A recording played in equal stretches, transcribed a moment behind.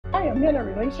am in a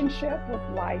relationship with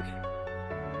life.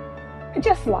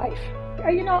 Just life.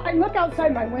 You know, I look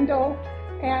outside my window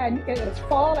and it is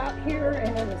fall out here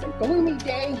and it is a gloomy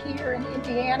day here in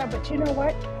Indiana, but you know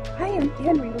what? I am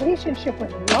in relationship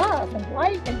with love and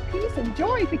light and peace and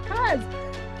joy, because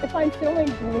if I'm feeling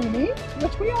gloomy,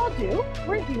 which we all do,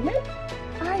 we're human,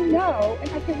 I know, and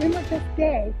I can remember this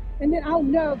day, and then I'll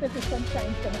know that the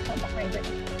sunshine's going to come behind it.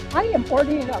 I am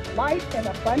ordering up life and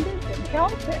abundance and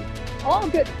health and all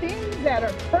good things that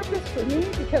are purpose for me,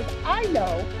 because I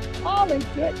know all the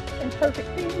good and perfect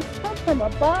things come from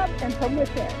above and from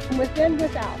within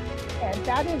without. And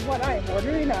that is what I am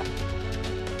ordering up.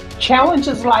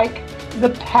 Challenges like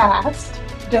the past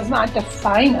does not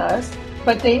define us,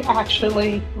 but they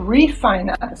actually refine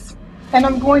us. And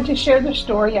I'm going to share the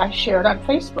story I shared on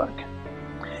Facebook.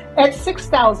 At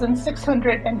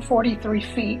 6,643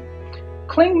 feet,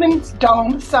 Clingman's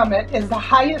Dome Summit is the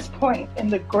highest point in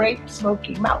the Great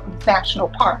Smoky Mountains National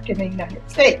Park in the United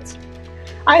States.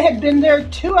 I had been there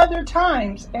 2 other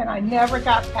times and I never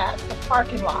got past the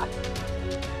parking lot.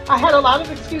 I had a lot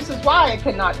of excuses why I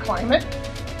could not climb it.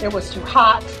 It was too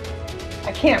hot.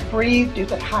 I can't breathe due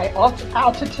to high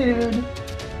altitude.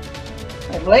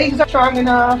 My legs are strong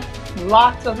enough.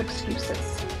 Lots of excuses.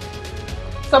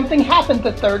 Something happened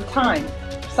the 3rd time.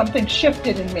 Something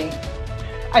shifted in me.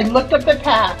 I looked up the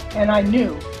path and I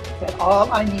knew that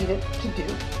all I needed to do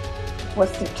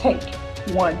was to take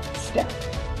 1 step.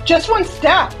 Just 1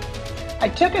 step. I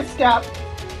took a step,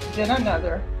 then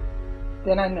another,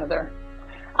 then another.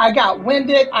 I got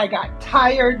winded, I got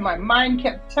tired. My mind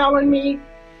kept telling me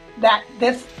that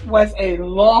this was a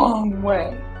long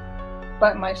way,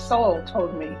 but my soul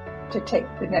told me to take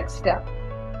the next step.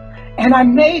 And I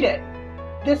made it.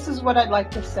 This is what I'd like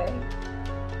to say.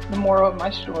 The moral of my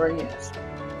story is,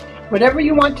 whatever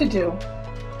you want to do,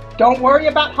 don't worry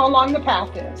about how long the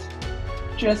path is.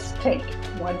 Just take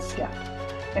 1 step.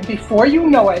 And before you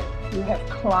know it, you have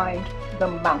climbed the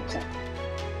mountain.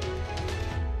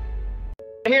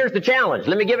 Here's the challenge.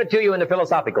 Let me give it to you in a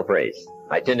philosophical phrase.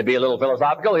 I tend to be a little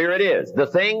philosophical. Here it is. The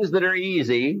things that are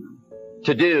easy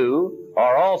to do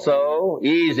are also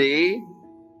easy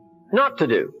not to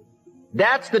do.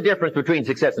 That's the difference between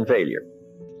success and failure.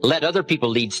 Let other people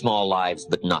lead small lives,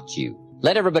 but not you.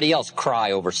 Let everybody else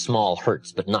cry over small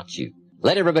hurts, but not you.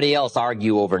 Let everybody else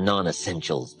argue over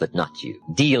non-essentials, but not you.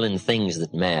 Deal in things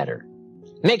that matter.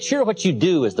 Make sure what you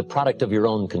do is the product of your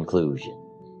own conclusion.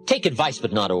 Take advice,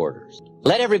 but not orders.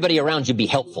 Let everybody around you be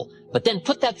helpful, but then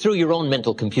put that through your own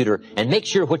mental computer and make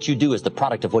sure what you do is the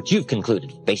product of what you've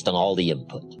concluded based on all the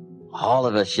input. All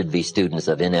of us should be students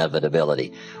of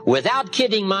inevitability. Without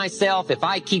kidding myself, if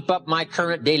I keep up my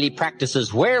current daily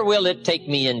practices, where will it take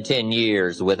me in 10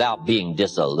 years without being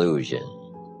disillusioned?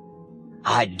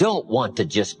 I don't want to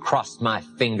just cross my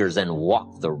fingers and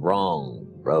walk the wrong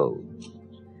road.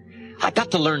 I got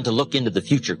to learn to look into the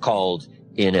future called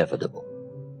inevitable.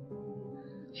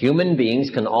 Human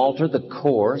beings can alter the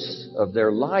course of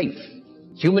their life.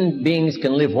 Human beings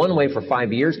can live one way for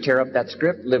 5 years, tear up that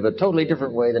script, live a totally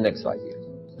different way the next 5 years.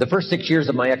 The first 6 years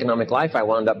of my economic life, I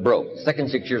wound up broke. Second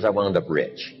 6 years, I wound up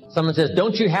rich. Someone says,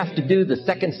 don't you have to do the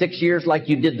second 6 years like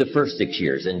you did the first 6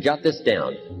 years? And jot this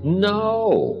down.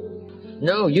 No,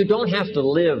 you don't have to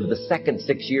live the second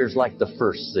 6 years like the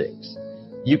first 6.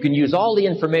 You can use all the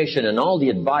information and all the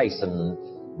advice and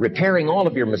repairing all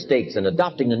of your mistakes and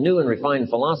adopting a new and refined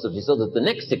philosophy so that the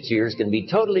next 6 years can be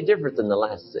totally different than the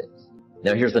last 6.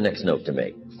 Now here's the next note to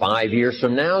make. 5 years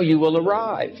from now, you will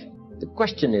arrive. The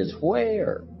question is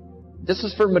where? This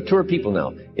is for mature people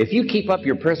now. If you keep up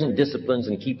your present disciplines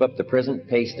and keep up the present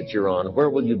pace that you're on,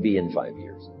 where will you be in 5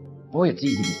 years? Boy, it's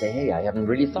easy to say, hey, I haven't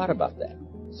really thought about that.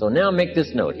 So now make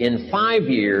this note. In 5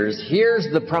 years,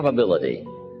 here's the probability.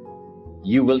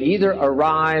 You will either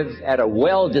arrive at a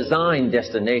well-designed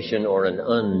destination or an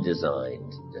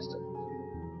undesigned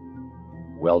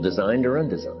destination. Well-designed or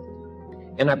undesigned.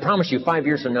 And I promise you, 5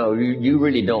 years from now, you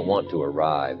really don't want to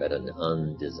arrive at an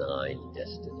undesigned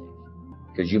destination.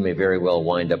 Because you may very well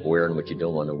wind up wearing what you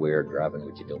don't want to wear, driving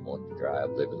what you don't want to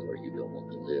drive, living where you don't want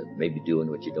to live, maybe doing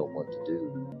what you don't want to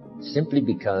do. Simply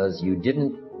because you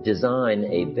didn't design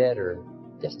a better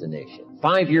destination.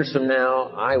 5 years from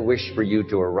now, I wish for you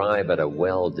to arrive at a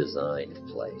well-designed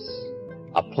place.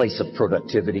 A place of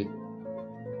productivity.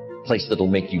 A place that'll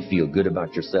make you feel good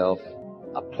about yourself.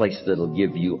 A place that'll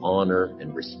give you honor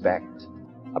and respect.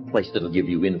 A place that'll give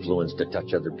you influence to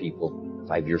touch other people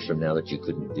 5 years from now that you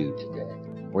couldn't do today.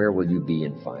 Where will you be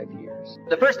in 5 years?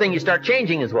 The first thing you start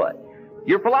changing is what?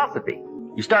 Your philosophy.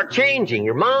 You start changing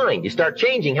your mind. You start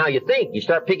changing how you think. You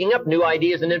start picking up new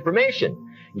ideas and information.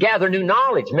 gather new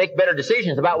knowledge, make better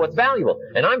decisions about what's valuable.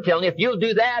 And I'm telling you, if you'll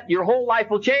do that, your whole life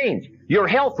will change. Your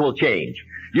health will change.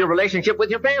 Your relationship with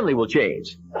your family will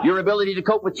change. Your ability to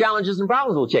cope with challenges and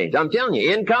problems will change. I'm telling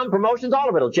you, income, promotions, all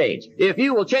of it will change. If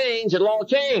you will change, it'll all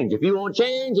change. If you won't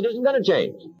change, it isn't going to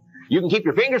change. You can keep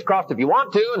your fingers crossed if you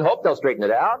want to and hope they'll straighten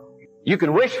it out. You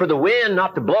can wish for the wind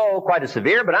not to blow quite as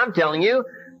severe, but I'm telling you,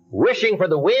 wishing for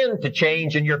the wind to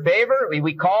change in your favor,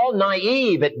 we call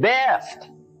naive at best.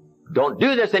 Don't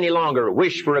do this any longer.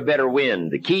 Wish for a better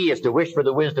wind. The key is to wish for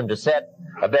the wisdom to set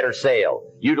a better sail.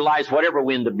 Utilize whatever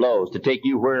wind that blows to take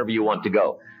you wherever you want to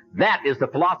go. That is the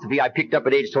philosophy I picked up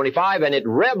at age 25, and it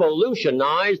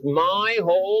revolutionized my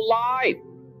whole life.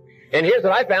 And here's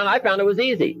what I found. I found it was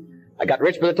easy. I got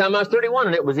rich by the time I was 31,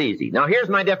 and it was easy. Now, here's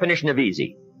my definition of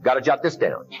easy. Got to jot this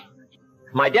down.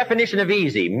 My definition of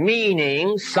easy,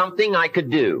 meaning something I could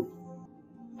do.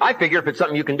 I figure if it's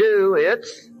something you can do,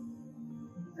 it's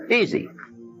easy.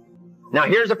 Now,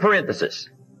 here's a parenthesis.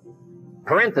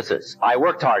 Parenthesis. I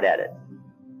worked hard at it.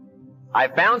 I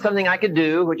found something I could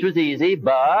do, which was easy,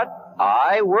 but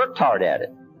I worked hard at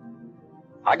it.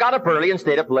 I got up early and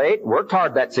stayed up late, worked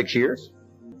hard that 6 years.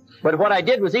 But what I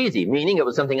did was easy, meaning it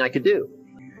was something I could do.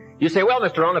 You say, well,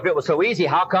 Mr. Rohn, if it was so easy,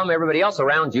 how come everybody else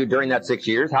around you during that 6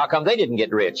 years, how come they didn't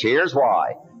get rich? Here's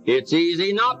why. It's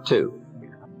easy not to.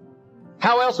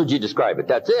 How else would you describe it?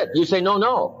 That's it. You say,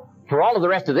 no. For all of the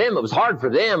rest of them, it was hard for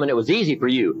them and it was easy for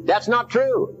you. That's not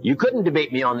true. You couldn't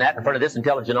debate me on that in front of this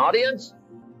intelligent audience.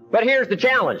 But here's the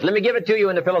challenge. Let me give it to you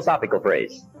in a philosophical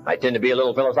phrase. I tend to be a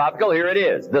little philosophical. Here it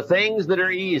is. The things that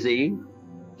are easy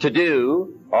to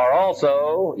do are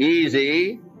also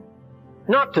easy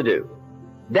not to do.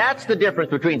 That's the difference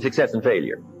between success and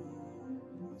failure.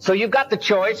 So you've got the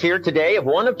choice here today of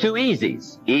one of two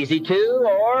easies. Easy to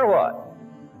or what?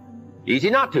 Easy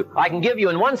not to. I can give you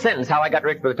in one sentence how I got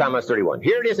rich by the time I was 31.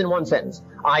 Here it is in one sentence.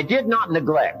 I did not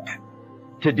neglect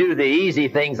to do the easy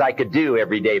things I could do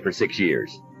every day for 6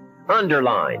 years.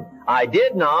 Underline. I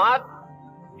did not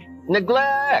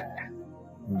neglect.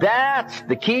 That's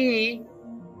the key.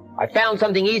 I found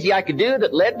something easy I could do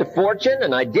that led to fortune,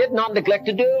 and I did not neglect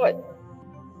to do it.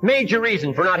 Major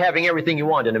reason for not having everything you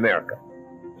want in America.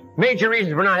 Major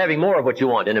reason for not having more of what you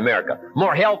want in America.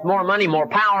 More health, more money, more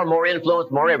power, more influence,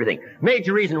 more everything.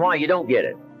 Major reason why you don't get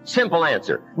it. Simple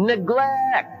answer.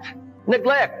 Neglect.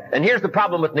 Neglect. And here's the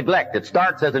problem with neglect. It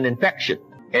starts as an infection.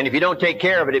 And if you don't take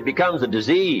care of it, it becomes a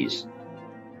disease.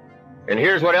 And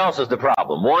here's what else is the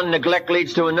problem. One neglect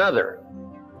leads to another.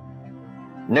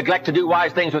 Neglect to do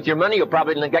wise things with your money, you'll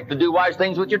probably neglect to do wise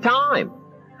things with your time.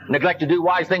 Neglect to do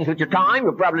wise things with your time,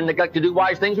 you'll probably neglect to do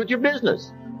wise things with your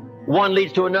business. One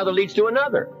leads to another, leads to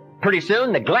another. Pretty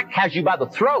soon, neglect has you by the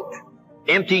throat,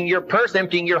 emptying your purse,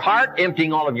 emptying your heart,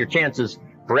 emptying all of your chances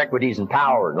for equities and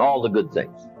power and all the good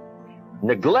things.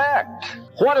 Neglect.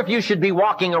 What if you should be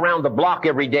walking around the block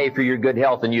every day for your good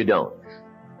health and you don't?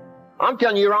 I'm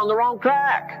telling you, you're on the wrong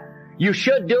track. You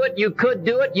should do it, you could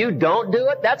do it, you don't do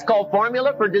it. That's called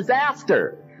formula for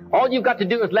disaster. All you've got to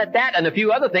do is let that and a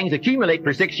few other things accumulate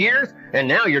for 6 years, and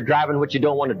now you're driving what you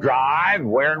don't want to drive,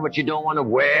 wearing what you don't want to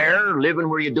wear, living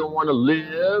where you don't want to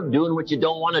live, doing what you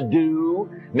don't want to do,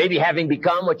 maybe having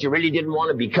become what you really didn't want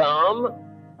to become.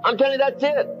 I'm telling you, that's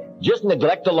it. Just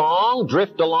neglect along,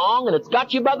 drift along, and it's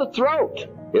got you by the throat.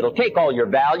 It'll take all your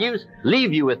values,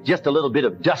 leave you with just a little bit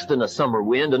of dust in a summer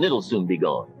wind, and it'll soon be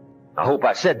gone. I hope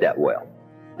I said that well.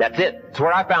 That's it. It's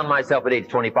where I found myself at age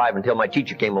 25 until my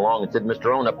teacher came along and said, Mr.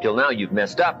 Rohn, up till now you've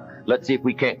messed up. Let's see if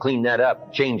we can't clean that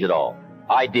up, change it all.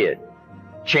 I did.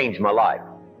 Changed my life.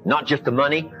 Not just the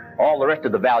money, all the rest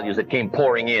of the values that came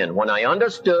pouring in. When I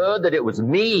understood that it was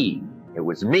me. It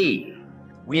was me.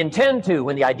 We intend to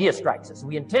when the idea strikes us.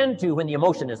 We intend to when the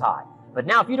emotion is high. But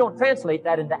now if you don't translate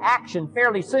that into action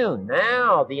fairly soon,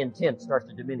 now the intent starts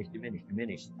to diminish.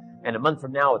 And a month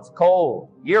from now it's cold.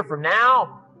 A year from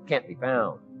now, can't be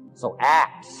found. So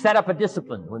act. Set up a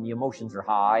discipline when the emotions are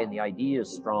high and the idea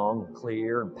is strong and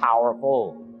clear and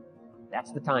powerful.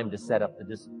 That's the time to set up the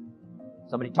discipline.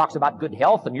 Somebody talks about good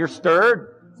health and you're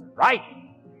stirred. Right.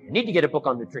 You need to get a book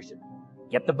on nutrition.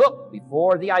 Get the book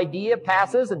before the idea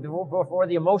passes and before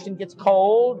the emotion gets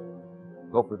cold.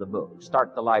 Go for the book.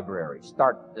 Start the library.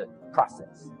 Start the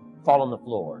process. Fall on the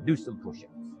floor. Do some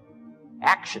push-ups.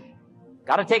 Action.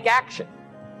 Got to take action.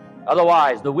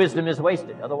 Otherwise, the wisdom is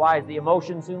wasted. Otherwise, the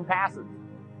emotion soon passes.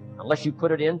 Unless you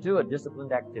put it into a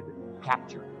disciplined activity.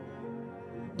 Capture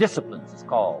it. Disciplines is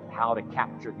called how to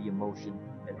capture the emotion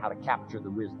and how to capture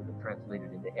the wisdom and translate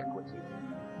it into equity.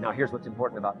 Now, here's what's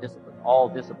important about discipline. All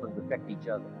disciplines affect each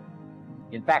other.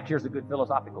 In fact, here's a good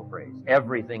philosophical phrase.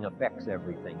 Everything affects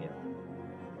everything else.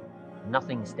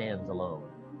 Nothing stands alone.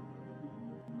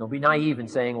 Don't be naive in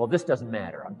saying, well, this doesn't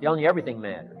matter. I'm telling you, everything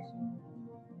matters.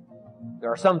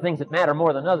 There are some things that matter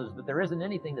more than others, but there isn't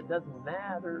anything that doesn't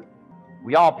matter.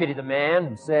 We all pity the man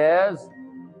who says,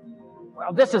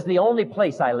 well, this is the only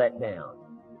place I let down.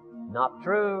 Not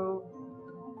true.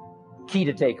 Key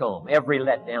to take home. Every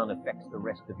letdown affects the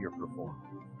rest of your performance.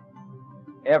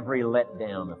 Every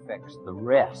letdown affects the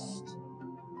rest.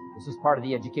 This is part of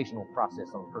the educational process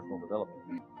on personal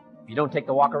development. If you don't take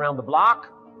the walk around the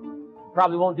block, you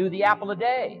probably won't do the apple a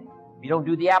day. If you don't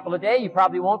do the apple a day, you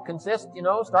probably won't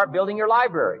start building your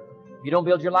library. If you don't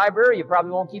build your library, you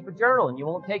probably won't keep a journal, and you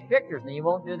won't take pictures, and you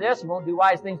won't do this, you won't do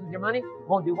wise things with your money,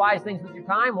 won't do wise things with your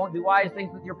time, won't do wise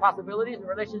things with your possibilities and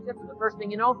relationships, and the first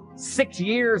thing you know, 6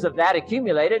 years of that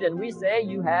accumulated, and we say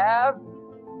you have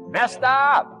messed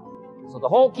up. So the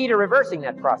whole key to reversing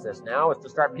that process now is to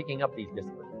start picking up these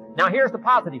disciplines. Now here's the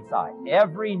positive side.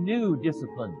 Every new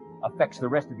discipline affects the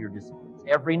rest of your disciplines.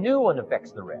 Every new one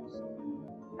affects the rest.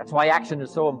 That's why action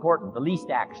is so important. The least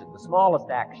action, the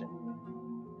smallest action.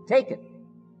 Take it.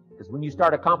 Because when you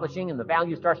start accomplishing and the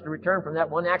value starts to return from that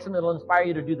one action, it'll inspire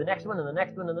you to do the next one and the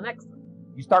next one and the next one.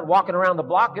 You start walking around the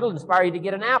block, it'll inspire you to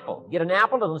get an apple. Get an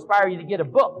apple, it'll inspire you to get a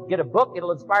book. Get a book,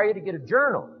 it'll inspire you to get a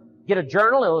journal. Get a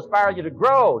journal, it'll inspire you to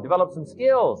grow, develop some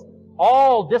skills.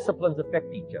 All disciplines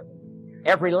affect each other.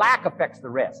 Every lack affects the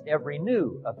rest. Every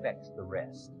new affects the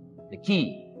rest. The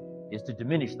key is to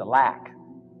diminish the lack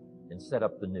and set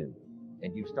up the new.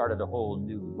 And you've started a whole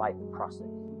new life process.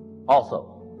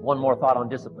 Also, one more thought on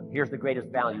discipline. Here's the greatest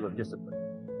value of discipline.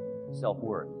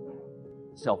 Self-worth.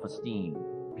 Self-esteem.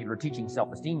 People are teaching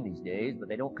self-esteem these days, but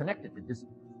they don't connect it to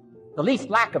discipline. The least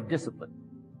lack of discipline,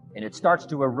 and it starts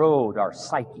to erode our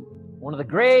psyche. One of the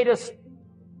greatest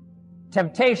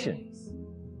temptations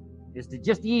is to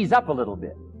just ease up a little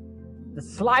bit. The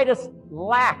slightest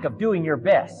lack of doing your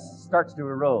best starts to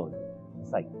erode the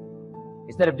psyche.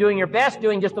 Instead of doing your best,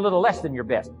 doing just a little less than your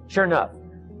best. Sure enough.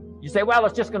 You say, well,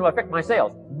 it's just going to affect my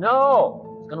sales.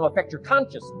 No, it's going to affect your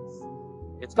consciousness.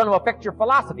 It's going to affect your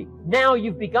philosophy. Now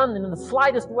you've begun in the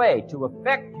slightest way to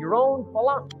affect your own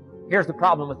philosophy. Here's the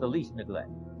problem with the least neglect.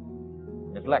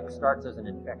 Neglect starts as an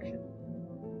infection.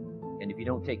 And if you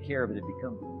don't take care of it, it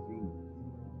becomes a disease.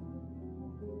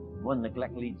 One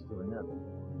neglect leads to another.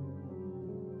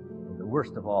 And the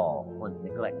worst of all, when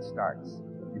neglect starts,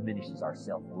 it diminishes our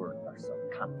self-worth, our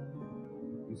self-confidence.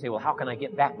 You say, well, how can I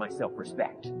get back my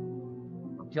self-respect?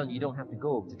 I'm telling you, you don't have to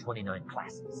go to 29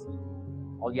 classes.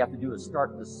 All you have to do is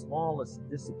start the smallest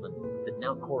discipline that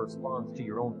now corresponds to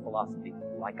your own philosophy.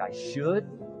 Like I should,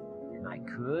 and I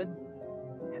could,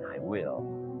 and I will.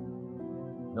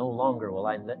 No longer will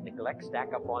I let neglect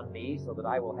stack up on me so that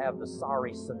I will have the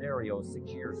sorry scenario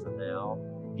 6 years from now,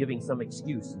 giving some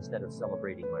excuse instead of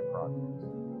celebrating my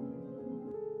progress.